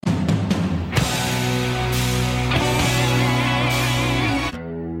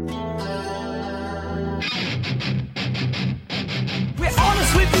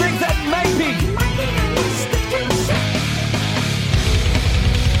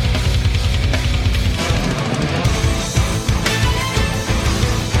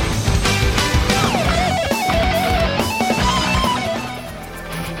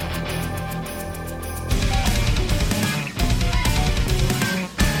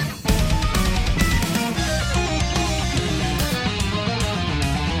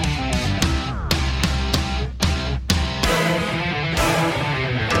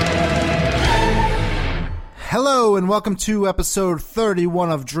and welcome to episode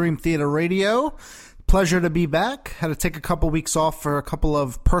 31 of Dream Theater Radio. Pleasure to be back. Had to take a couple weeks off for a couple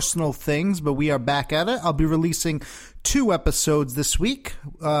of personal things, but we are back at it. I'll be releasing 2 episodes this week.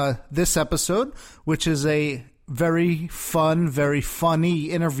 This episode, which is a very fun, very funny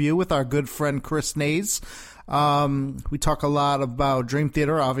interview with our good friend Chris Nays. We talk a lot about Dream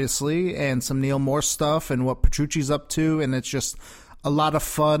Theater, obviously, and some Neil Moore stuff and what Petrucci's up to, and it's just a lot of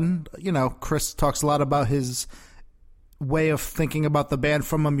fun. You know, Chris talks a lot about his way of thinking about the band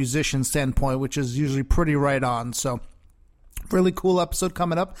from a musician standpoint, which is usually pretty right on. So really cool episode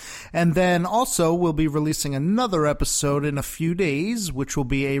coming up. And then also we'll be releasing another episode in a few days, which will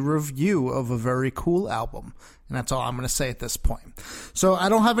be a review of a very cool album. And that's all I'm going to say at this point. So I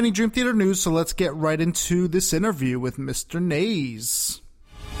don't have any Dream Theater news, so let's get right into this interview with Mr. Nays.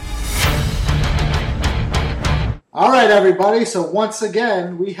 All right, everybody. So once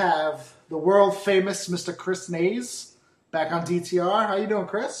again, we have the world famous Mr. Chris Nays back on DTR. How you doing,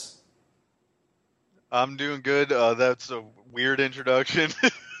 Chris? I'm doing good. That's a weird introduction,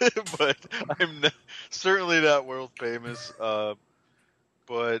 but I'm certainly not world famous.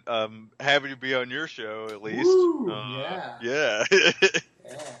 But I'm happy to be on your show, at least. Woo, Yeah.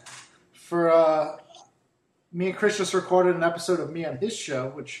 For me and Chris just recorded an episode of me on his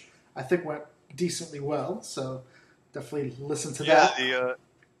show, which I think went decently well. So definitely listen to that. Yeah, the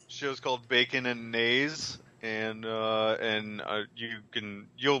show's called Bacon and Nays. And I'm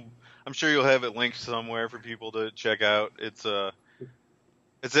sure you'll have it linked somewhere for people to check out. It's an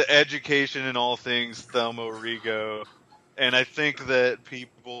education in all things Thelma Rigo, and I think that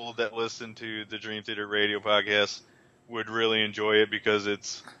people that listen to the Dream Theater Radio podcast would really enjoy it because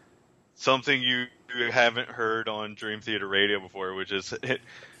it's something you haven't heard on Dream Theater Radio before, which is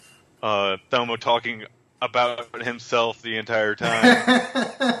Thelma talking about himself the entire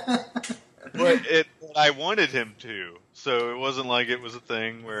time. But I wanted him to, so it wasn't like it was a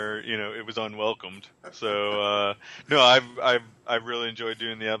thing where it was unwelcomed. So no, I've really enjoyed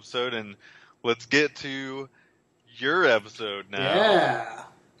doing the episode, and let's get to your episode now. Yeah,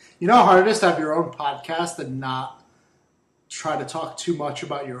 you know how hard it is to have your own podcast and not try to talk too much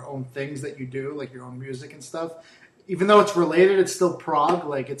about your own things that you do, like your own music and stuff. Even though it's related, it's still prog.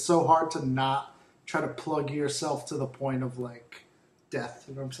 Like it's so hard to not try to plug yourself to the point of like death,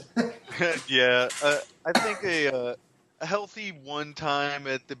 you know what I'm saying? Yeah, I think a healthy one time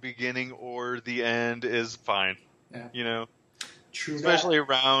at the beginning or the end is fine. Yeah. True. Especially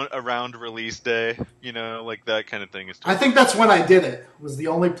around release day, like that kind of thing is. I think that's when I did it. It was the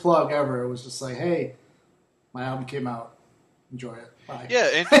only plug ever. It was just like, hey, my album came out. Enjoy it. Bye. Yeah,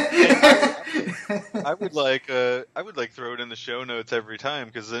 and I would throw it in the show notes every time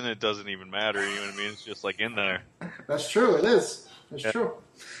because then it doesn't even matter. You know what I mean? It's just like in there. That's true. It is. That's true.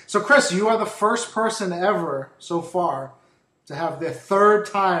 So, Chris, you are the first person ever so far to have their third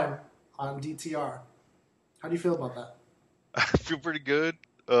time on DTR. How do you feel about that? I feel pretty good.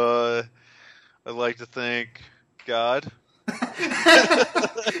 I'd like to thank God.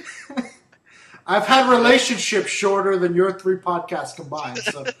 I've had relationships shorter than your 3 podcasts combined.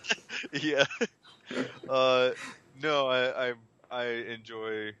 So. Yeah. No, I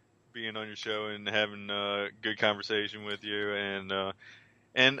enjoy being on your show and having a good conversation with you,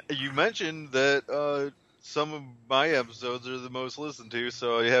 and you mentioned that some of my episodes are the most listened to,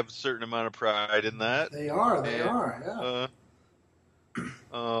 so I have a certain amount of pride in that. They are, yeah.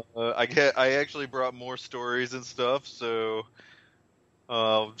 I actually brought more stories and stuff, so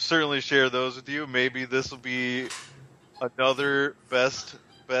I'll certainly share those with you. Maybe this will be another best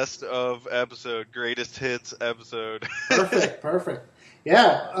of episode, greatest hits episode. Perfect.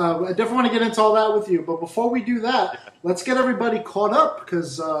 Yeah, I definitely want to get into all that with you. But before we do that, let's get everybody caught up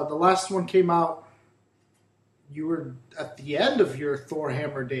because the last one came out. You were at the end of your Thor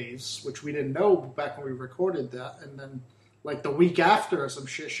Hammer days, which we didn't know back when we recorded that. And then like the week after, some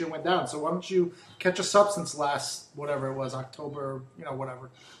shit went down. So why don't you catch us up since last, whatever it was, October,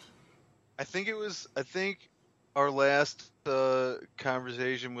 whatever. I think our last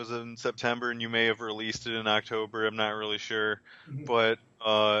conversation was in September, and you may have released it in October. I'm not really sure, but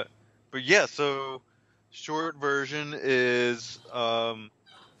yeah. So, short version is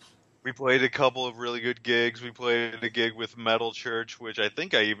we played a couple of really good gigs. We played a gig with Metal Church, which I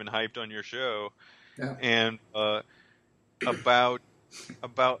think I even hyped on your show, and about a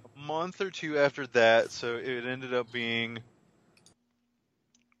month or 2 after that. So it ended up being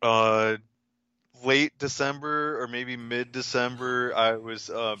late December or maybe mid-December, I was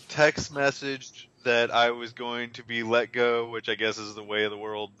text messaged that I was going to be let go, which I guess is the way of the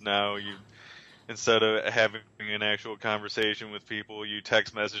world now. You instead of having an actual conversation with people, you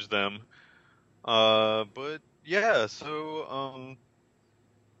text message them. But yeah, so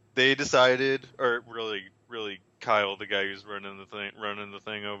they decided, or really Kyle, the guy who's running the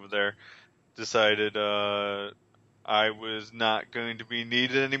thing over there, decided I was not going to be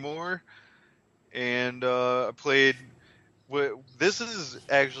needed anymore, and I played. This is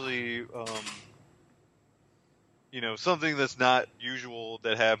actually something that's not usual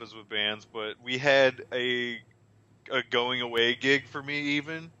that happens with bands, but we had a going away gig for me,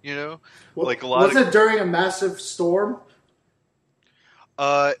 even, like a lot Was of it during a massive storm?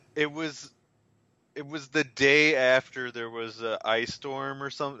 it was the day after there was a ice storm or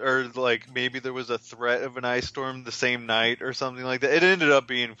something, or like maybe there was a threat of an ice storm the same night or something like that. It ended up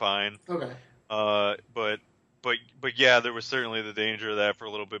being fine. Okay. But yeah, there was certainly the danger of that for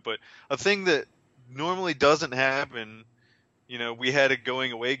a little bit. But a thing that normally doesn't happen, we had a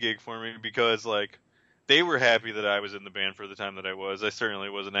going away gig for me because like they were happy that I was in the band for the time that I was. I certainly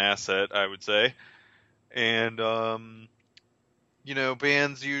was an asset, I would say. And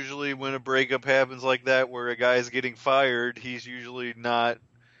bands usually, when a breakup happens like that where a guy's getting fired, he's usually not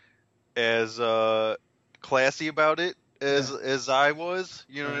as classy about it Yeah. as I was.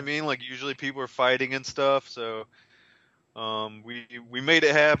 You know what I Right. mean? Like usually people are fighting and stuff, so we made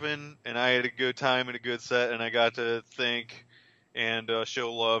it happen, and I had a good time and a good set, and I got to thank and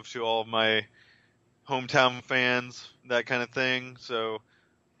show love to all of my hometown fans, that kind of thing. So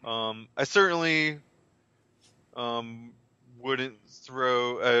I certainly um, wouldn't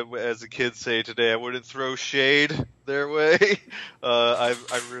throw, as the kids say today, I wouldn't throw shade their way. I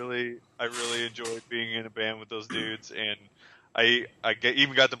really enjoyed being in a band with those dudes, and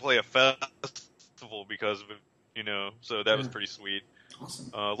even got to play a festival because of it, so that was Yeah. pretty sweet.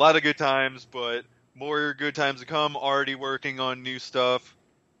 Awesome. A lot of good times, but more good times to come. Already working on new stuff.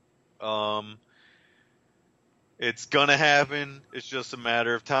 Um, it's gonna happen. It's just a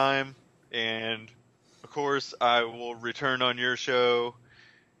matter of time. And of course, I will return on your show.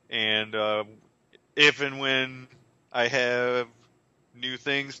 And if and when I have new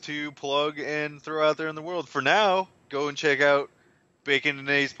things to plug and throw out there in the world, for now, go and check out Bacon and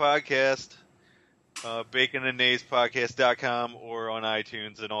A's podcast, baconandnayspodcast.com, or on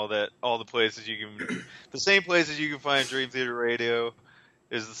iTunes and all the places the same places you can find Dream Theater Radio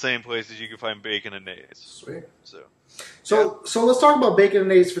is the same places you can find Bacon and Nays. Sweet. So, yeah. So let's talk about Bacon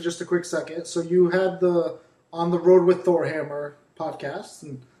and Ace for just a quick second. So you had the On the Road with Thorhammer podcast,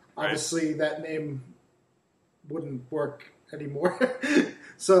 and Right. obviously that name wouldn't work anymore.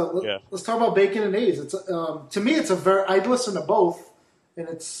 So Yeah. let's talk about Bacon and A's. It's to me, it's a very I listen to both, and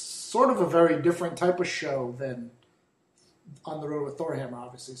it's sort of a very different type of show than On the Road with Thorhammer,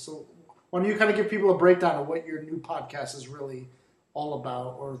 obviously. So why don't you kind of give people a breakdown of what your new podcast is really all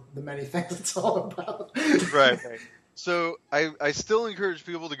about, or the many things it's all about? Right. So I still encourage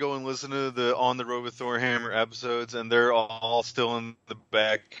people to go and listen to the On the Road with Thorhammer episodes, and they're all still in the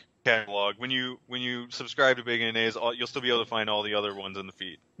back catalog. When you subscribe to Big A's, you'll still be able to find all the other ones in the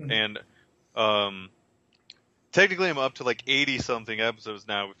feed. Mhm. And technically, I'm up to like 80 something episodes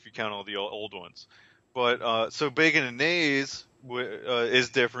now if you count all the old ones. But so Bacon and Nays is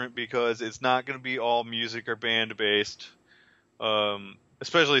different because it's not going to be all music or band based.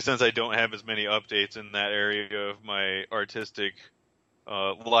 Especially since I don't have as many updates in that area of my artistic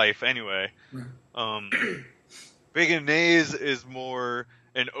life anyway. Right. Bacon and Nays is more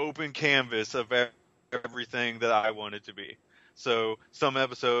an open canvas of everything that I want it to be. So some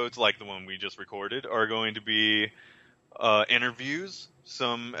episodes, like the one we just recorded, are going to be interviews.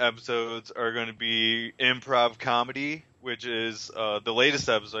 Some episodes are going to be improv comedy, which is the latest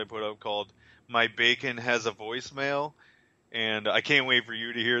episode I put up called "My Bacon Has a Voicemail," and I can't wait for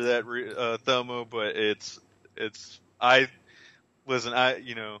you to hear that, Thelmo. But I listen.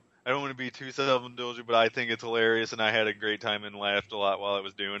 I don't want to be too self-indulgent, but I think it's hilarious, and I had a great time and laughed a lot while I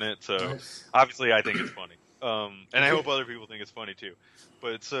was doing it. So Nice. obviously, I think it's funny. And I hope other people think it's funny too.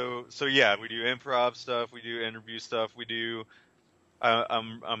 But so yeah, we do improv stuff, we do interview stuff, we do.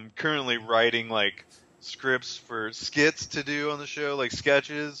 I'm currently writing like scripts for skits to do on the show, like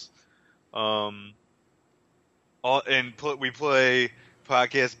sketches. Um, we play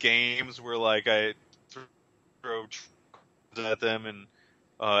podcast games where like I throw at them, and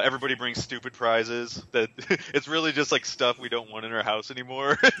everybody brings stupid prizes that it's really just like stuff we don't want in our house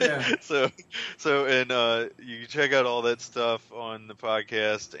anymore. Yeah. And you can check out all that stuff on the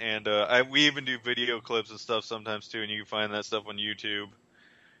podcast, and we even do video clips and stuff sometimes too, and you can find that stuff on YouTube.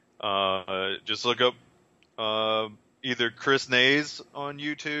 Just look up either Chris Nays on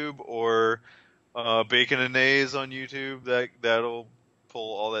YouTube or Bacon and Nays on YouTube. That'll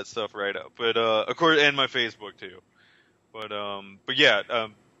pull all that stuff right up. But of course, and my Facebook too. But yeah,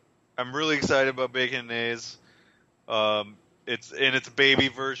 I'm really excited about Bacon and Nays. It's a baby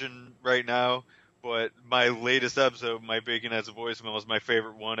version right now, but my latest episode, My Bacon Has a Voicemail, is my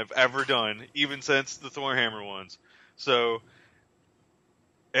favorite one I've ever done, even since the Thorhammer ones. So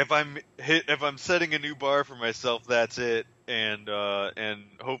if I'm setting a new bar for myself, that's it, and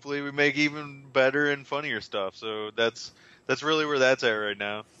hopefully we make even better and funnier stuff. So that's really where that's at right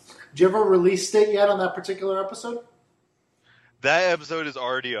now. Do you have a release date yet on that particular episode? That episode is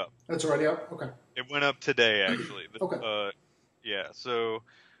already up. It's already up? Okay. It went up today, actually. Okay. Yeah, so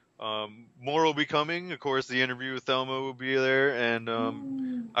more will be coming. Of course, the interview with Thelma will be there, and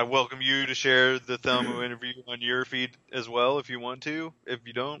I welcome you to share the Thelma interview on your feed as well if you want to. If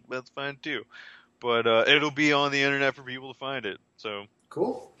you don't, that's fine too. But it'll be on the internet for people to find it. So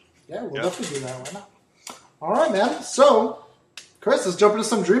cool. Yeah, we'll definitely do that. Why not? All right, man. So, Chris, let's jump into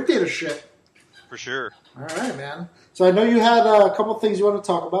some Dream Theater shit. For sure. All right, man. So I know you had a couple things you want to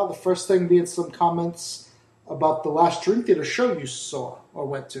talk about. The first thing being some comments about the last Dream Theater show you saw or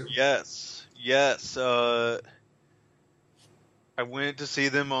went to. Yes. I went to see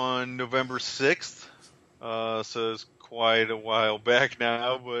them on November 6th. So it's quite a while back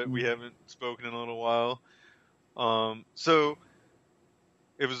now, but we haven't spoken in a little while. So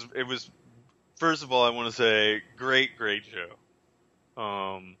it was first of all, I want to say great show.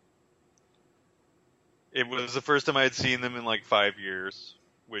 It was the first time I had seen them in like 5 years,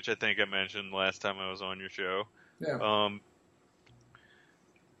 which I think I mentioned last time I was on your show. Yeah.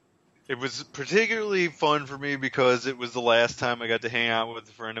 It was particularly fun for me because it was the last time I got to hang out with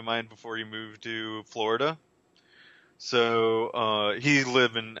a friend of mine before he moved to Florida. So he's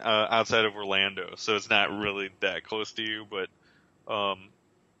living outside of Orlando, so it's not really that close to you, but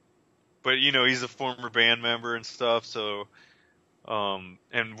you know, he's a former band member and stuff, so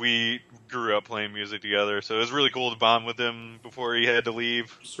and we grew up playing music together, so it was really cool to bond with him before he had to leave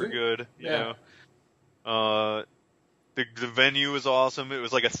for good, you know. The venue was awesome. It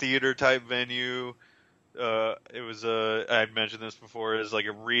was like a theater type venue. It was I mentioned this before, it was like a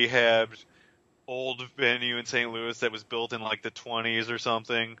rehabbed old venue in St. Louis that was built in like the 20s or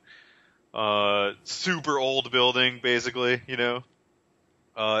something. Super old building, basically, you know.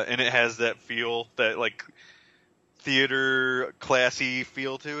 And it has that feel, that like theater classy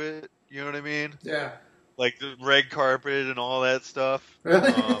feel to it. You know what I mean? Yeah. Like the red carpet and all that stuff.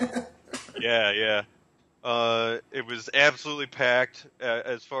 Really? Yeah. It was absolutely packed.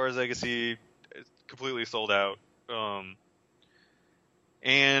 As far as I could see, it's completely sold out.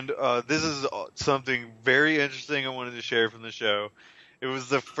 And this is something very interesting I wanted to share from the show. It was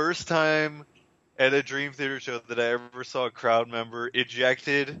the first time at a Dream Theater show that I ever saw a crowd member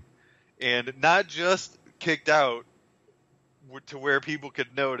ejected and not just kicked out to where people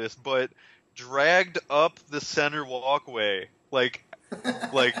could notice, but dragged up the center walkway. Like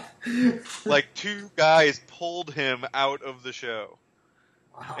two guys pulled him out of the show.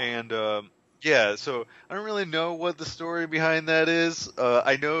 Wow. And yeah, so I don't really know what the story behind that is.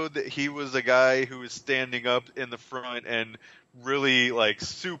 I know that he was a guy who was standing up in the front and really like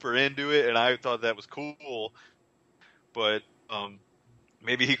super into it, and I thought that was cool. But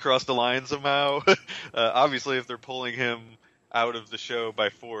maybe he crossed the line somehow. Obviously, if they're pulling him out of the show by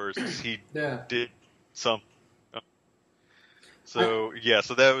force, he did something. So yeah,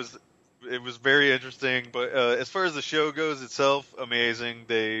 so it was very interesting. But as far as the show goes itself, amazing.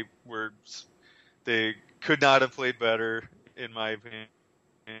 They could not have played better, in my opinion.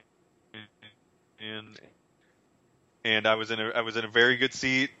 And I was in a very good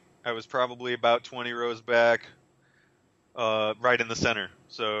seat. I was probably about 20 rows back, right in the center.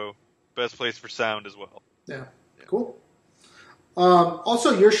 So best place for sound as well. Yeah. Cool.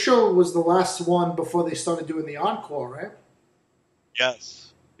 Also, your show was the last one before they started doing the encore, right?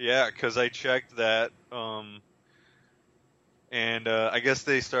 Yes. Yeah, because I checked that. And I guess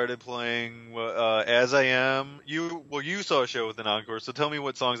they started playing As I Am. You saw a show with an encore, so tell me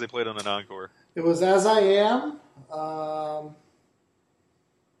what songs they played on an encore. It was As I Am.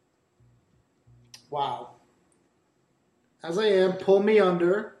 Wow. As I Am, Pull Me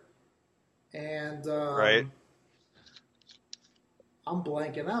Under, and right. I'm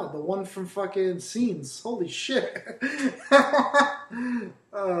blanking out. The one from fucking Scenes. Holy shit. I'm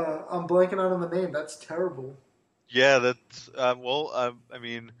blanking out on the name. That's terrible. Yeah, that's I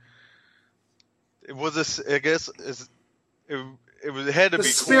mean, it was I guess it had to be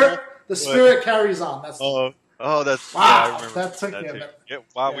spirit. Cool, the spirit carries on. That's that's wow. Yeah, I remember that took me a minute. Yeah,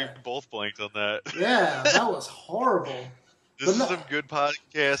 wow, we both blanked on that. Yeah, that was horrible. This is some good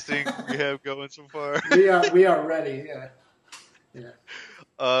podcasting we have going so far. We are ready. Yeah.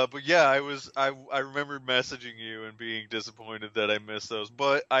 But yeah, I remember messaging you and being disappointed that I missed those.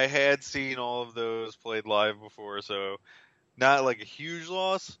 But I had seen all of those played live before, so not like a huge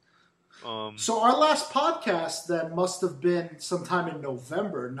loss. So our last podcast then must have been sometime in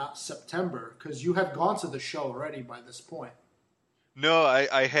November, not September, because you had gone to the show already by this point. No,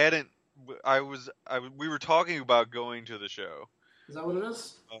 I hadn't. We were talking about going to the show. Is that what it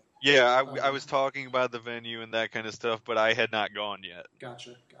is? Yeah, I was talking about the venue and that kind of stuff, but I had not gone yet.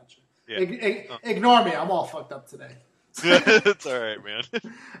 Gotcha. Yeah. Ignore me. I'm all fucked up today. It's all right, man.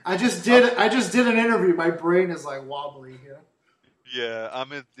 I just did an interview. My brain is like wobbly here. Yeah,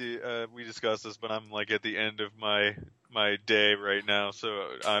 I'm at the. We discussed this, but I'm like at the end of my day right now, so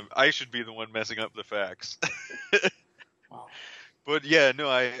I should be the one messing up the facts. Wow. But yeah, no,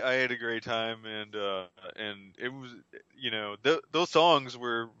 I had a great time, and it was, those songs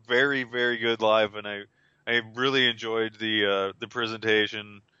were very, very good live, and I really enjoyed the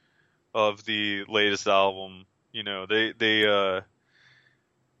presentation of the latest album. They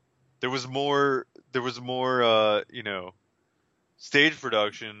there was more stage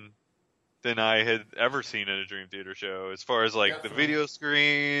production than I had ever seen at a Dream Theater show, as far as like the video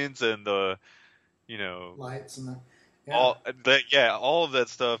screens and the lights and all of that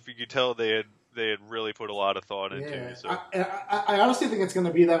stuff. You could tell they had really put a lot of thought into. Yeah. So I honestly think it's going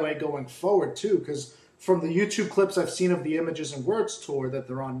to be that way going forward too, because from the YouTube clips I've seen of the Images and Words tour that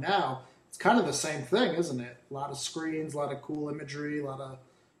they're on now, it's kind of the same thing, isn't it? A lot of screens, a lot of cool imagery, a lot of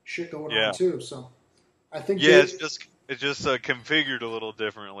shit going on too. So I think it's just configured a little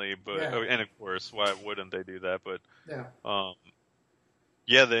differently, but and of course, why wouldn't they do that? But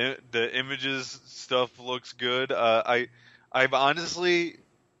the Images stuff looks good. I've honestly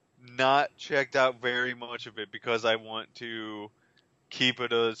not checked out very much of it because I want to keep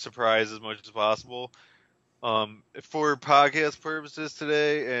it a surprise as much as possible. For podcast purposes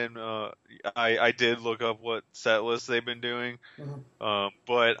today, and I did look up what set lists they've been doing,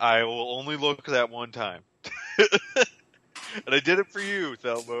 but I will only look that one time. And I did it for you,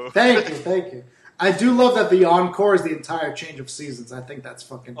 Thelmo. Thank you. I do love that the encore is the entire change of seasons. I think that's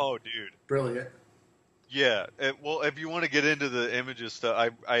fucking brilliant. Yeah. Well, if you want to get into the Images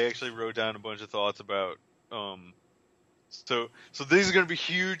stuff, I actually wrote down a bunch of thoughts about. So these are going to be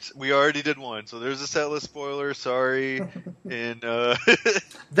huge. We already did one, so there's a set list spoiler. Sorry, and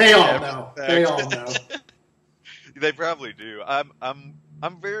they all know. They all know. They probably do.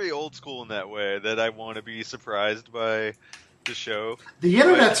 I'm very old school in that way, that I want to be surprised by the show. The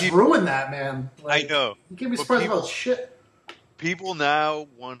internet's ruined that, man. I know. You can't be surprised about shit. People now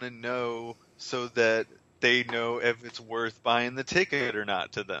want to know so that they know if it's worth buying the ticket or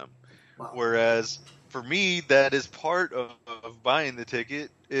not to them. Wow. Whereas for me, that is part of buying the ticket,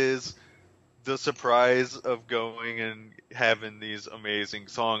 is the surprise of going and having these amazing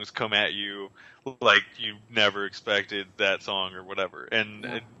songs come at you like you never expected that song or whatever.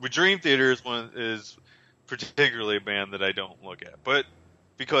 And with Dream Theater is particularly a band that I don't look at, but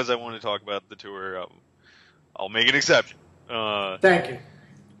because I want to talk about the tour, I'll make an exception. Thank you.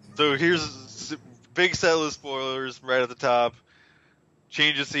 So here's big set list spoilers right at the top.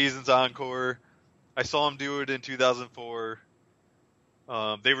 Change of Seasons encore. I saw them do it in 2004.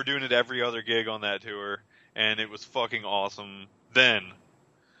 They were doing it every other gig on that tour, and it was fucking awesome then.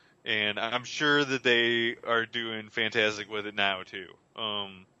 And I'm sure that they are doing fantastic with it now too.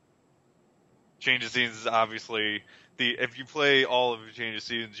 Change of Seasons is obviously if you play all of Change of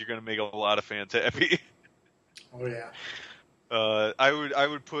Seasons, you're gonna make a lot of fans happy. Oh yeah. I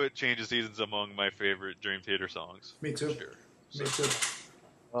would put Change of Seasons among my favorite Dream Theater songs. Me too. Sure. Me too.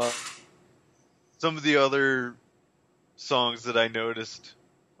 Some of the other songs that I noticed,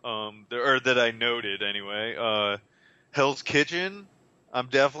 or that I noted anyway, Hell's Kitchen. I'm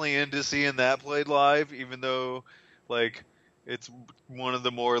definitely into seeing that played live, even though, like, it's one of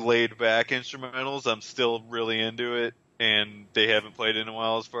the more laid-back instrumentals. I'm still really into it, and they haven't played in a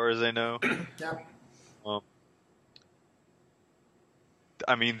while, as far as I know. Yeah.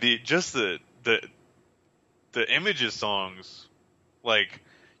 I mean, the Images songs, like,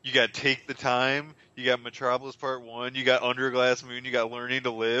 you got Take the Time, you got Metropolis Part 1, you got Under a Glass Moon, you got Learning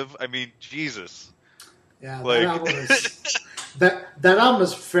to Live. I mean, Jesus. Yeah, that album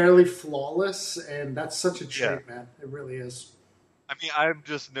is fairly flawless, and that's such a treat, man. It really is. I mean, I'm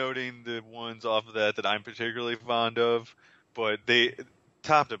just noting the ones off of that I'm particularly fond of, but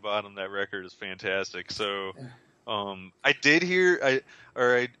top to bottom, that record is fantastic. So, I did hear,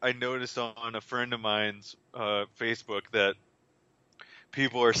 I noticed on a friend of mine's Facebook that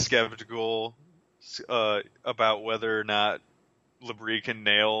people are skeptical about whether or not Labrie can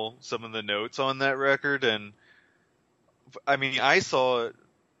nail some of the notes on that record, and I mean, I saw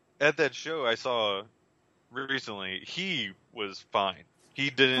at that show I saw recently, he was fine. He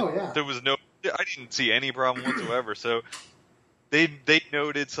didn't. Oh, yeah. There was no. I didn't see any problem whatsoever. So they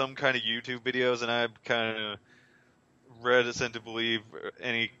noted some kind of YouTube videos, and I'm kind of reticent to believe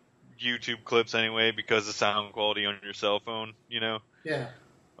any YouTube clips anyway because the sound quality on your cell phone, Yeah.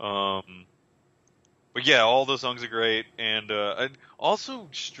 But yeah, all those songs are great, and also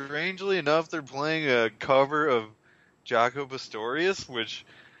strangely enough, they're playing a cover of Jaco Pastorius, which,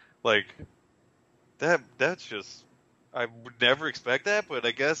 like, that's just, I would never expect that, but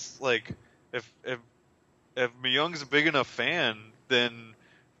I guess like if Myung's a big enough fan, then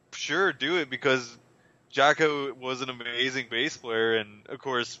sure, do it, because Jaco was an amazing bass player, and of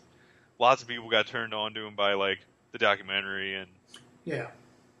course, lots of people got turned on to him by like the documentary, and Yeah.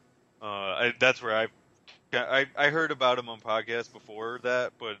 that's where I heard about him on podcasts before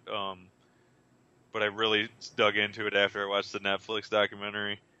that, but I really dug into it after I watched the Netflix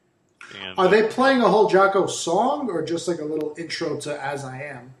documentary. And, Are they playing a whole Jocko song or just like a little intro to As I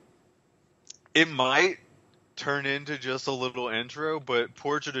Am? It might turn into just a little intro, but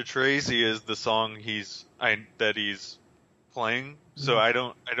Portrait of Tracy is the song that he's playing. So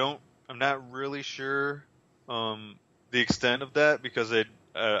I'm not really sure the extent of that, because I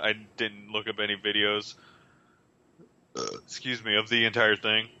didn't look up any videos of the entire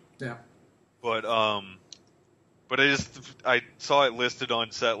thing. Yeah. But I saw it listed on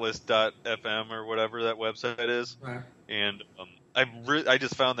setlist.fm or whatever that website is. Right. And I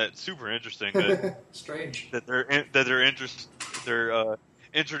just found that super interesting that Strange. that they're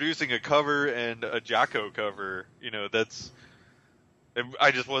introducing a cover and a Jaco cover.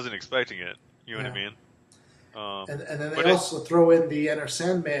 I just wasn't expecting it. You know what I mean? And then they also throw in the Enter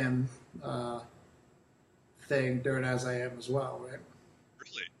Sandman thing during As I Am as well, right?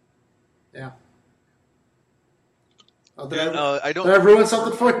 Really? Yeah. Oh, did I ruin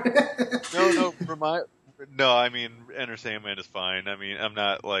something for you? No, I mean, Enter Sandman is fine. I mean, I'm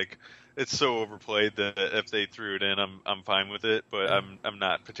not like, it's so overplayed that if they threw it in, I'm fine with it. But I'm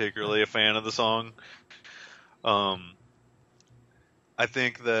not particularly a fan of the song. I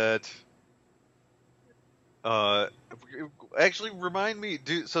think that. Actually, remind me.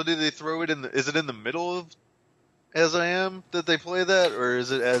 So did they throw it in? Is it in the middle of As I Am that they play that, or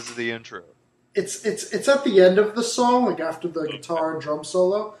is it as the intro? It's at the end of the song, like after the guitar and drum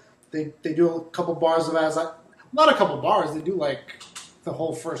solo. They do a couple bars of not a couple bars. They do like the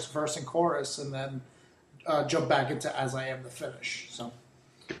whole first verse and chorus, and then jump back into As I Am the finish. So.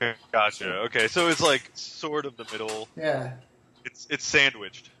 Gotcha. Okay, so it's like sort of the middle. Yeah. It's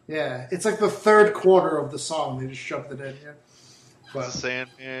sandwiched. Yeah, it's like the third quarter of the song. They just shoved it in here. But, it's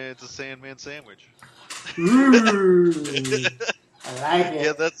a Sandman sandwich. Ooh, I like it.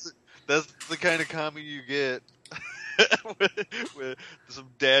 Yeah, that's the kind of comedy you get with some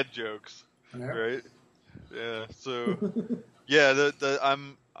dad jokes, right? Yeah. So, yeah,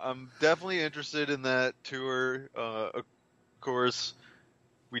 I'm definitely interested in that tour. Of course,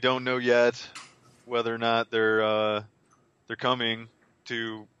 we don't know yet whether or not they're coming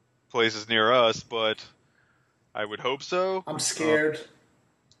to places near us, but I would hope so. I'm scared.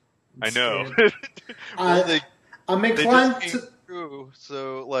 I know. I'm inclined to. Through,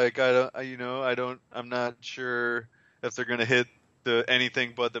 so like I'm not sure if they're gonna hit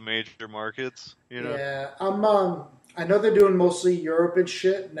anything but the major markets. Yeah, I know they're doing mostly Europe and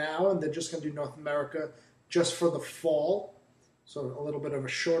shit now, and they're just gonna do North America just for the fall, so a little bit of a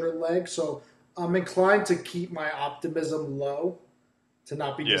shorter leg. So I'm inclined to keep my optimism low, to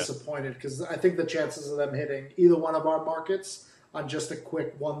not be disappointed, because I think the chances of them hitting either one of our markets on just a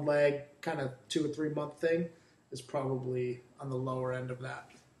quick one leg kind of 2 or 3 month thing is probably on the lower end of that.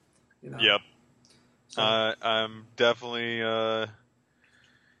 Yep. So, I'm definitely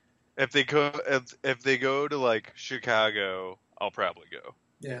if they go to like Chicago, I'll probably go.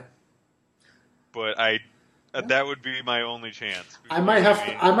 Yeah. But that would be my only chance. I might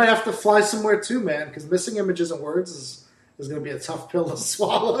have to fly somewhere too, man, because Missing Images and Words is going to be a tough pill to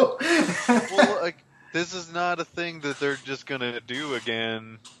swallow. Well, like, this is not a thing that they're just gonna do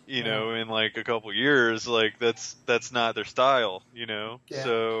again, in like a couple years. Like that's not their style, Yeah.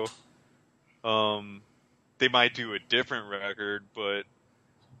 So, they might do a different record, but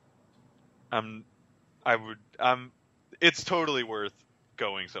it's totally worth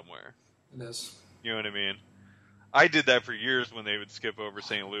going somewhere. It is. You know what I mean? I did that for years when they would skip over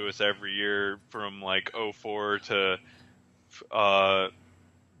St. Louis every year from like 2004 to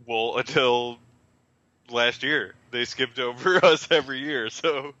until last year. They skipped over us every year.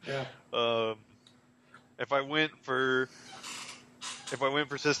 So if I went for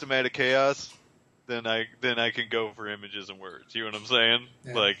Systematic Chaos, then I can go for Images and Words. You know what I'm saying?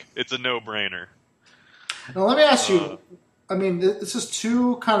 Yeah. Like, it's a no-brainer. Now let me ask you. I mean, this is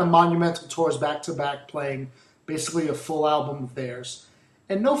two kind of monumental tours back to back, playing basically a full album of theirs,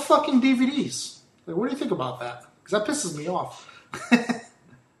 and no fucking DVDs. Like, what do you think about that? Because that pisses me off.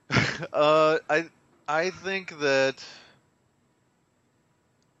 I think that.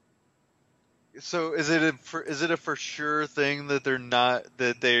 So is it a for sure thing that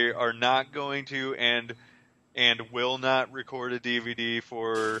they are not going to and will not record a DVD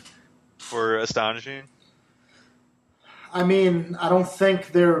for Astonishing? I mean, I don't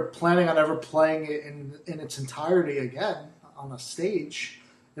think they're planning on ever playing it in its entirety again on a stage,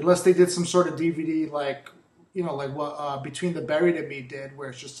 unless they did some sort of DVD like what Between the Buried and Me did, where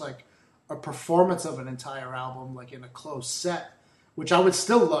it's just like a performance of an entire album, like in a closed set, which I would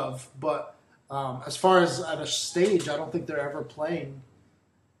still love. But as far as at a stage, I don't think they're ever playing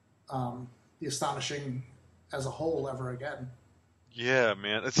the Astonishing as a whole ever again. Yeah,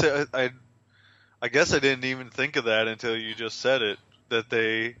 man. I guess I didn't even think of that until you just said it, that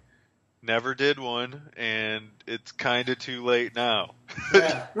they never did one, and it's kind of too late now.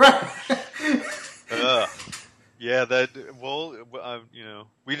 Yeah, right. Yeah,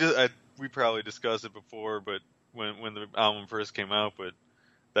 we probably discussed it before, but when the album first came out, but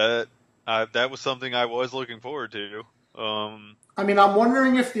that was something I was looking forward to. I mean, I'm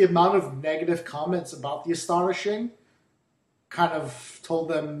wondering if the amount of negative comments about the Astonishing kind of told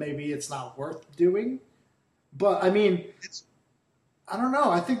them maybe it's not worth doing. But I mean, I don't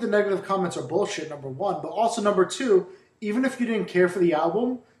know. I think the negative comments are bullshit, number one. But also, number two, even if you didn't care for the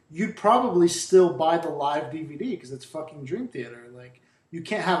album, you'd probably still buy the live DVD because it's fucking Dream Theater. Like, you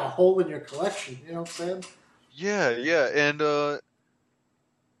can't have a hole in your collection. You know what I'm saying? Yeah, and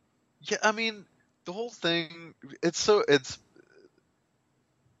yeah, I mean, the whole thing.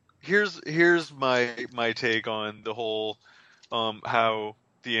 Here's my take on the whole how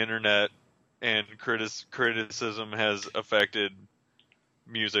the internet and criticism has affected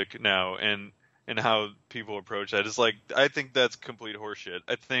music now, and how people approach that. It's like, I think that's complete horseshit.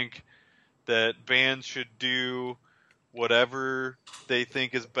 I think that bands should do whatever they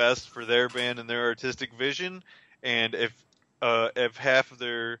think is best for their band and their artistic vision, and if half of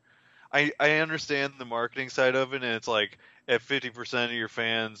their I understand the marketing side of it, and it's like, if 50% of your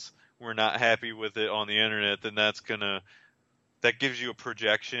fans were not happy with it on the internet, then that gives you a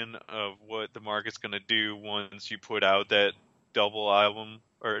projection of what the market's going to do once you put out that double album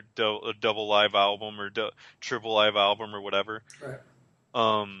or a double live album or triple live album or whatever. Right.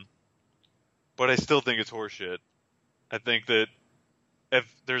 But I still think it's horseshit. I think that if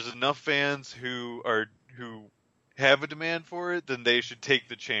there's enough fans who have a demand for it, then they should take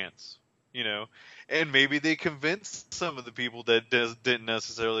the chance, and maybe they convince some of the people that didn't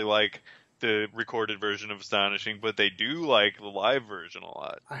necessarily like the recorded version of Astonishing, but they do like the live version a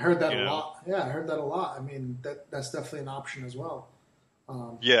lot. I heard that a lot. Yeah, I heard that a lot. I mean, that's definitely an option as well.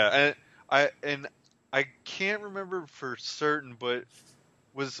 Yeah, and I can't remember for certain, but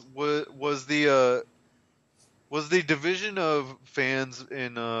was the division of fans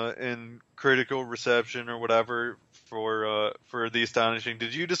in critical reception or whatever for the Astonishing?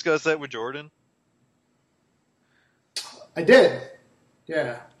 Did you discuss that with Jordan? I did.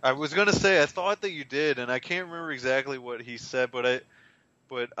 Yeah. I was gonna say, I thought that you did, and I can't remember exactly what he said, but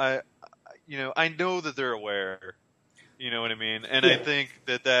I know that they're aware. You know what I mean? And Yeah. I think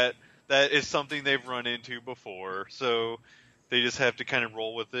that is something they've run into before, so they just have to kind of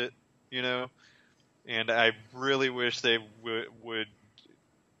roll with it, And I really wish they would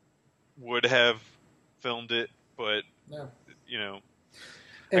have filmed it, but Yeah.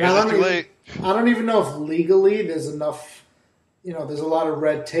 I guess it's too late. I don't even know if legally there's enough. There's a lot of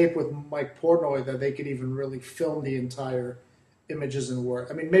red tape with Mike Portnoy that they could even really film the entire Images and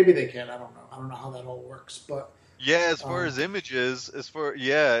Words. I mean, maybe they can. I don't know. I don't know how that all works, but yeah, as far as images,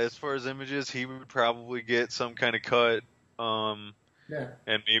 he would probably get some kind of cut. Yeah.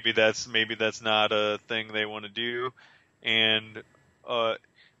 And maybe that's not a thing they want to do, and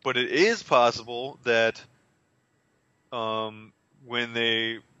but it is possible that when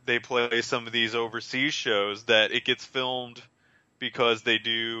they play some of these overseas shows, that it gets filmed because they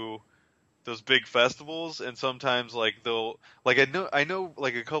do those big festivals, and sometimes I know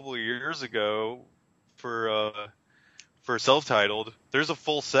like a couple of years ago for Self-Titled, there's a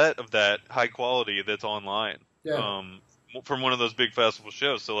full set of that high quality that's online. Yeah. From one of those big festival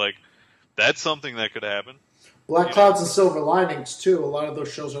shows. So, that's something that could happen. Black Clouds and Silver Linings, too. A lot of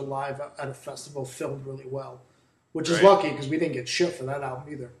those shows are live at a festival, filmed really well, which is lucky because we didn't get shit for that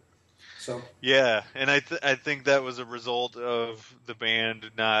album either. So Yeah, and I think that was a result of the band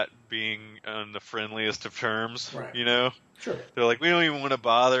not being on the friendliest of terms. Right. You know, sure, they're like, we don't even want to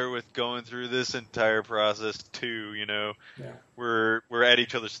bother with going through this entire process too. You know, yeah, we're at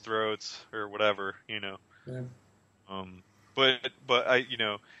each other's throats or whatever. You know, yeah. but I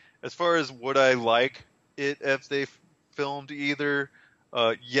as far as would I like it if they filmed either,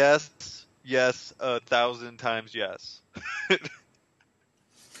 yes, 1,000 times yes.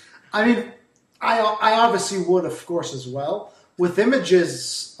 I mean, I obviously would, of course, as well. With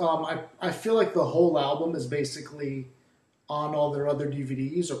Images, I feel like the whole album is basically on all their other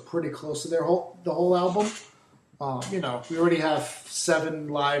DVDs or pretty close to the whole album. We already have 7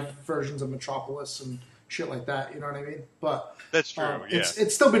 live versions of Metropolis and shit like that. You know what I mean? But That's true. Yeah.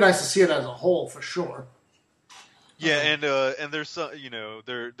 It'd still be nice to see it as a whole for sure. Yeah, and there's some,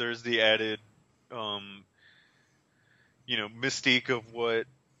 there's the added, mystique of what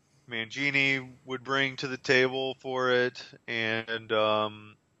Mangini would bring to the table for it, and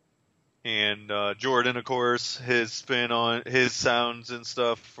Jordan, of course, his spin on his sounds and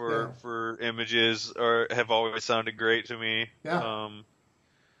stuff for Images have always sounded great to me. Yeah.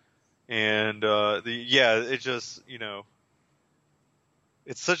 It just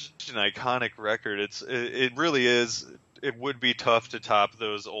it's such an iconic record. It really is. It would be tough to top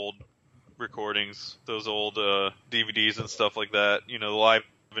those old recordings, those old DVDs and stuff like that. The Live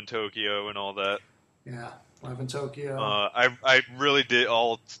in Tokyo and all that. Yeah, Live in Tokyo. I really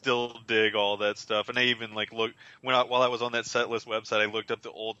still dig all that stuff, and I even while I was on that setlist website, I looked up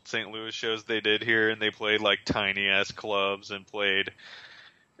the old St. Louis shows they did here, and they played like tiny ass clubs and played,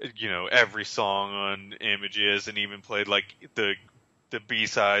 every song on Images, and even played like the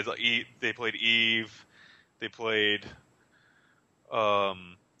B-sides. Like they played Eve, they played oh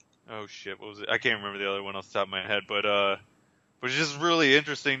shit, what was it? I can't remember the other one off the top of my head, but it's just really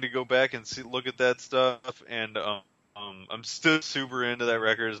interesting to go back and look at that stuff, and I'm still super into that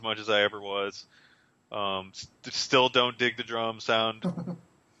record as much as I ever was. Still don't dig the drum sound,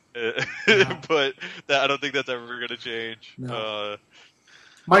 but I don't think that's ever going to change. No.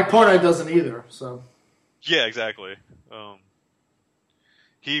 Mike Portnoy doesn't either, so. Yeah, exactly.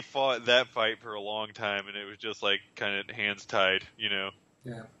 He fought that fight for a long time, and it was just like kind of hands tied,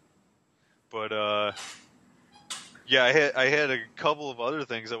 Yeah. But yeah, I had a couple of other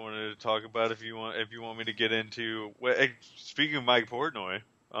things I wanted to talk about if you want me to get into. Speaking of Mike Portnoy,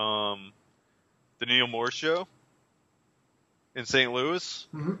 the Neil Morse show in St. Louis,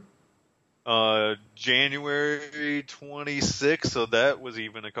 January 26th. So that was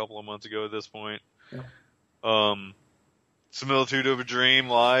even a couple of months ago at this point. Yeah. Similitude of a Dream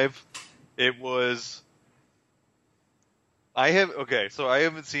live. It was. I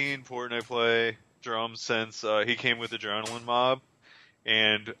haven't seen Portnoy play drums since he came with Adrenaline Mob,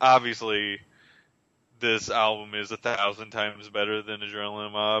 and obviously this album is 1,000 times better than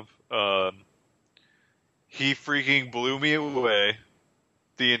Adrenaline Mob. He freaking blew me away.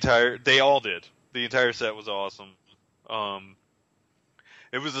 They all did. The entire set was awesome.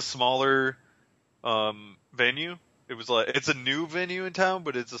 It was a smaller venue. It was it's a new venue in town,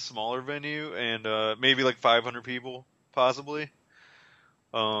 but it's a smaller venue, and maybe like 500 people possibly.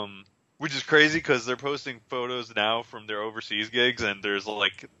 Which is crazy because they're posting photos now from their overseas gigs, and there's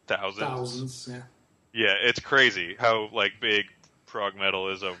like thousands. Thousands, yeah. Yeah, it's crazy how big prog metal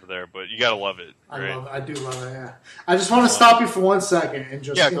is over there, but you gotta love it. Right? I do love it. Yeah. I just want to stop you for 1 second and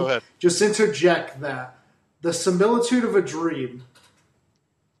just go ahead. Just interject that the Similitude of a Dream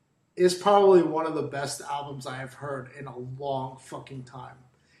is probably one of the best albums I have heard in a long fucking time.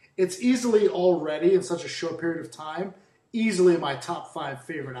 It's easily already in such a short period of time. Easily my top 5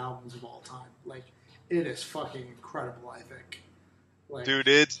 favorite albums of all time. It is fucking incredible, I think. Dude,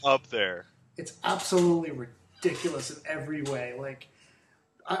 it's up there. It's absolutely ridiculous in every way.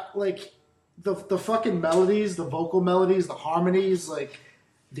 The fucking melodies, the vocal melodies, the harmonies,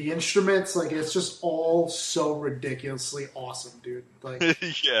 the instruments, it's just all so ridiculously awesome, dude.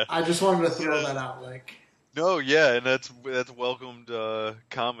 Yeah. I just wanted to throw that out. No, yeah, and that's welcomed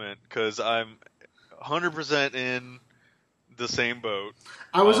comment because I'm 100% in the same boat.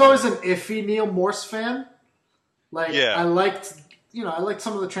 I was always an iffy Neil Morse fan. Yeah. I liked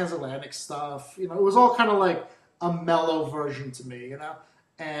some of the transatlantic stuff. It was all kind of a mellow version to me,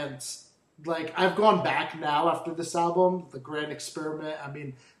 And I've gone back now after this album, The Grand Experiment. I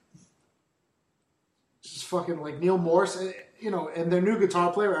mean, just fucking Neil Morse, and their new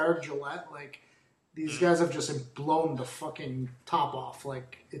guitar player Eric Gillette. These guys have just blown the fucking top off.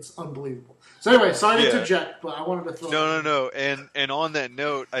 It's unbelievable. So anyway, sorry to interject, but I wanted to throw. No. And on that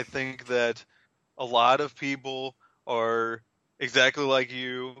note, I think that a lot of people are exactly like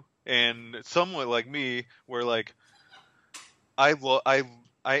you. and somewhat like me, where like I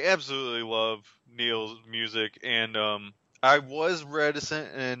absolutely love Neil's music, and I was reticent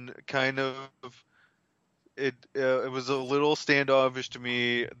and kind of it was a little standoffish to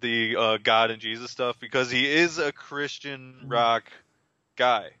me, the God and Jesus stuff, because he is a Christian rock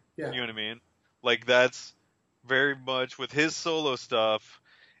guy. Yeah. You know what I mean? Like that's very much with his solo stuff,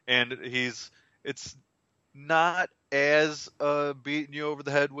 and it's not as beating you over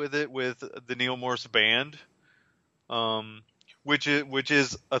the head with it with the Neil Morse band, um, which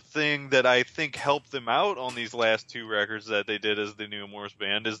is a thing that I think helped them out on these last two records that they did as the Neil Morse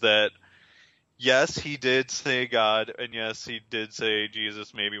band, is that yes, he did say God, and yes, he did say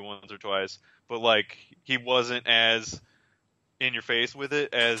Jesus maybe once or twice, but like he wasn't as in your face with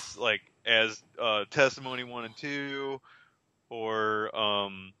it as Testimony 1 and 2, or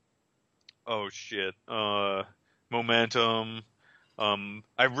oh shit, Momentum.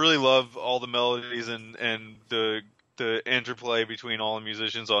 I really love all the melodies and the interplay between all the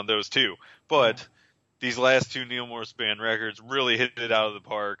musicians on those two, but these last two Neil Morse band records really hit it out of the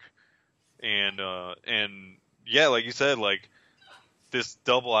park. And yeah, like you said, like this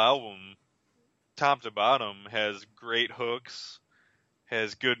double album, top to bottom, has great hooks,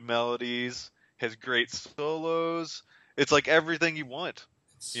 has good melodies, has great solos. It's like everything you want,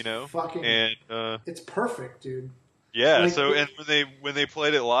 It's you know. fucking. And It's perfect, dude. yeah, Like, so and when they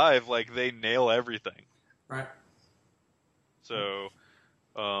played it live, like they nail everything. Right. So,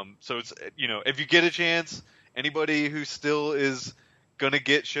 so it's, you know, if you get a chance, anybody who still is gonna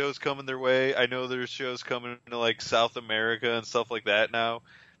get shows coming their way. I know there's shows coming to like South America and stuff like that now.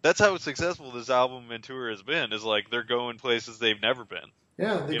 That's how successful this album and tour has been. Is like they're going places they've never been.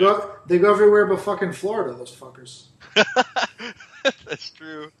 Yeah, they You go everywhere but fucking Florida. Those fuckers. That's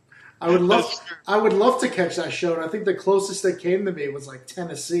true. I would love That's true. I would love to catch that show, and I think the closest that came to me was like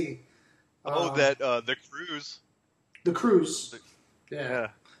Tennessee. The cruise. The cruise. Yeah. Yeah.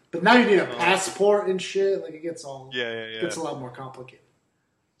 But now you need a passport and shit. Like it gets all Yeah. gets a lot more complicated.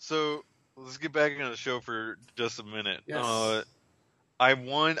 So let's get back into the show for just a minute. Yes. I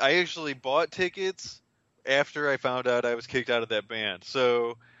actually bought tickets after I found out I was kicked out of that band.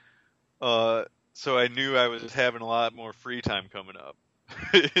 So I knew I was having a lot more free time coming up,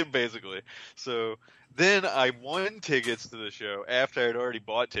 basically. So then I won tickets to the show after I'd already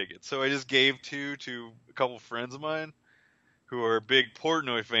bought tickets. So I just gave two to a couple friends of mine who are big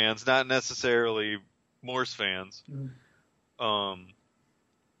Portnoy fans, not necessarily Morse fans.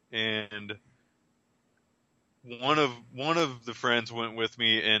 And one of the friends went with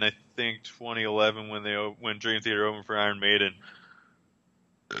me in, I think, 2011 when Dream Theater opened for Iron Maiden,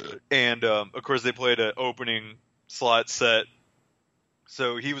 and of course they played an opening slot set.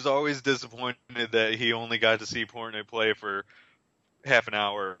 So he was always disappointed that he only got to see Portnoy play for half an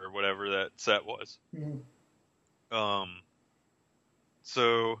hour or whatever that set was.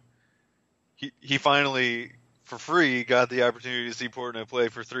 So he finally, for free, got the opportunity to see Portnoy play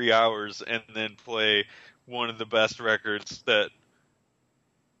for 3 hours and then play one of the best records that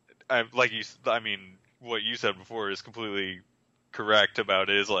what you said before is completely correct about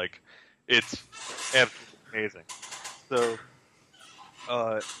it, is like it's absolutely amazing. So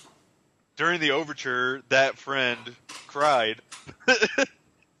during the overture, that friend cried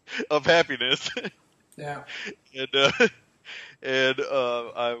of happiness. Yeah. And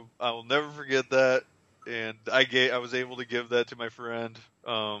I will never forget that. And I was able to give that to my friend.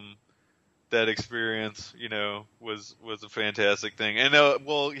 That experience, you know, was a fantastic thing. And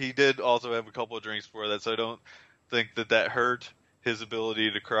he did also have a couple of drinks before that, so I don't think that hurt his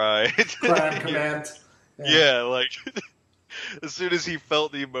ability to cry. Cry on command. Yeah, like as soon as he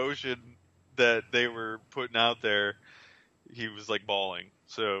felt the emotion that they were putting out there, he was like bawling.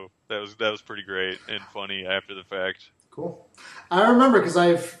 So that was pretty great and funny after the fact. Cool. I remember because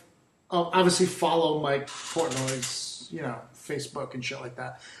I've obviously follow Mike Portnoy's, you know, Facebook and shit like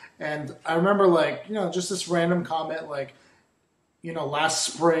that. And I remember, like, you know, just this random comment, like, you know, last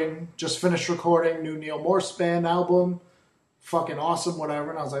spring, just finished recording new Neil Morse band album, fucking awesome,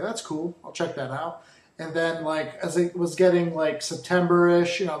 whatever. And I was like, that's cool, I'll check that out. And then, like, as it was getting, like,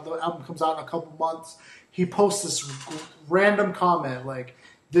 September-ish, you know, the album comes out in a couple months, he posts this random comment, like,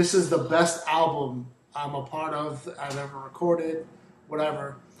 this is the best album I'm a part of, I've ever recorded,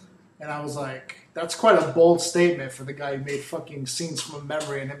 whatever. And I was like, that's quite a bold statement for the guy who made fucking scenes from a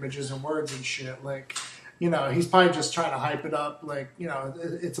memory and images and words and shit. Like, you know, he's probably just trying to hype it up. Like, you know,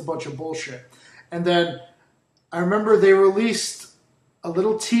 it's a bunch of bullshit. And then I remember they released a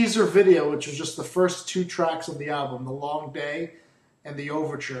little teaser video, which was just the first 2 tracks of the album, The Long Day and The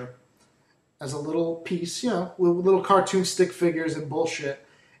Overture, as a little piece, you know, with little cartoon stick figures and bullshit.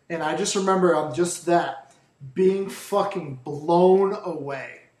 And I just remember on just that being fucking blown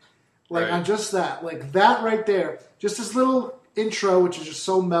away. Like Right. on just that. Like that right there. Just this little intro, which is just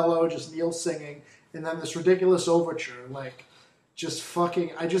so mellow, just Neil singing, and then this ridiculous overture. Like just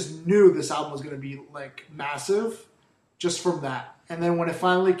fucking I just knew this album was gonna be like massive just from that. And then when it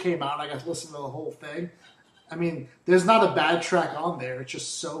finally came out, I got to listen to the whole thing. I mean, there's not a bad track on there. It's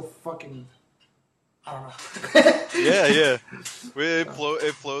just so fucking, I don't know. Yeah.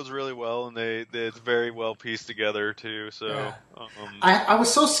 It flows really well, and it's very well pieced together too. So Yeah. I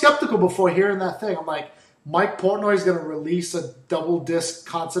was so skeptical before hearing that thing. I'm like, Mike Portnoy's going to release a double disc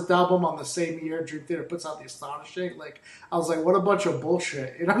concept album on the same year Dream Theater puts out The Astonishing. Like, I was like, what a bunch of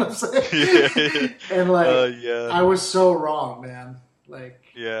bullshit. You know what I'm saying? Yeah. And like, yeah. I was so wrong, man. Like,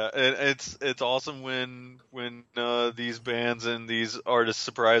 Yeah, and it's awesome when these bands and these artists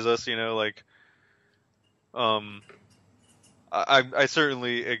surprise us. You know, like I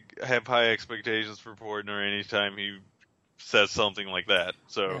certainly have high expectations for Portnoy anytime he says something like that.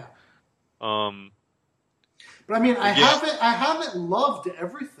 So, yeah. But I mean, I Yeah. haven't loved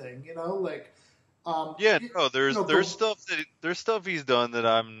everything, you know, like. Yeah, no, there's you know, there's stuff he's done that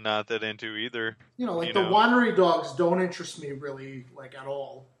I'm not that into either. You know, like you the know. Winery Dogs don't interest me really, like at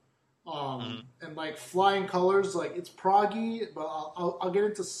all. And like Flying Colors, like it's proggy, but I'll get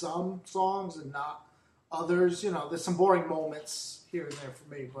into some songs and not others. You know, there's some boring moments here and there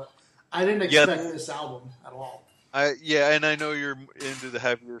for me, but I didn't expect this album at all. And I know you're into the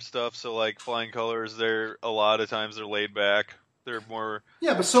heavier stuff, so like Flying Colors, they're a lot of times they're laid back. They're more